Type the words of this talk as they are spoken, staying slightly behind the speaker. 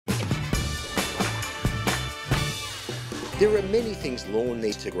There are many things lawn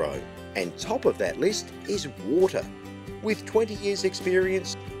needs to grow, and top of that list is water. With 20 years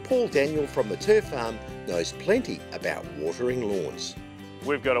experience, Paul Daniel from the Turf Farm knows plenty about watering lawns.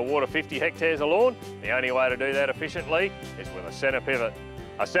 We've got to water 50 hectares of lawn. The only way to do that efficiently is with a centre pivot.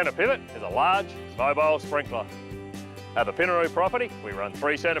 A centre pivot is a large, mobile sprinkler. At the Pinaroo property, we run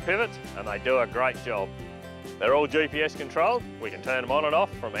 3 centre pivots and they do a great job. They're all GPS controlled. We can turn them on and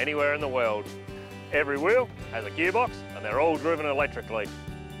off from anywhere in the world. Every wheel has a gearbox and they're all driven electrically.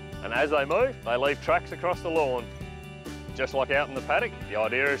 And as they move, they leave tracks across the lawn. Just like out in the paddock, the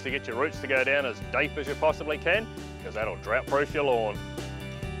idea is to get your roots to go down as deep as you possibly can, because that'll drought-proof your lawn.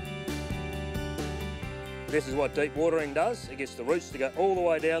 This is what deep watering does. It gets the roots to go all the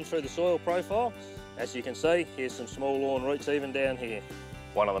way down through the soil profile. As you can see, here's some small lawn roots even down here.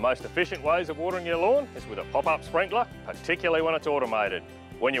 One of the most efficient ways of watering your lawn is with a pop-up sprinkler, particularly when it's automated.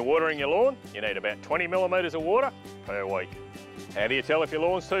 When you're watering your lawn, you need about 20 millimetres of water per week. How do you tell if your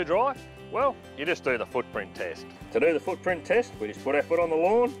lawn's too dry? Well, you just do the footprint test. To do the footprint test, we just put our foot on the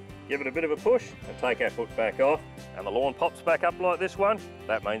lawn, give it a bit of a push and take our foot back off, and the lawn pops back up like this one.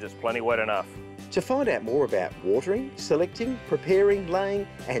 That means it's plenty wet enough. To find out more about watering, selecting, preparing, laying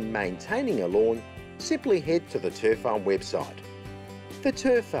and maintaining a lawn, simply head to the Turf Farm website. The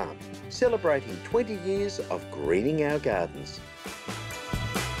Turf Farm, celebrating 20 years of greening our gardens.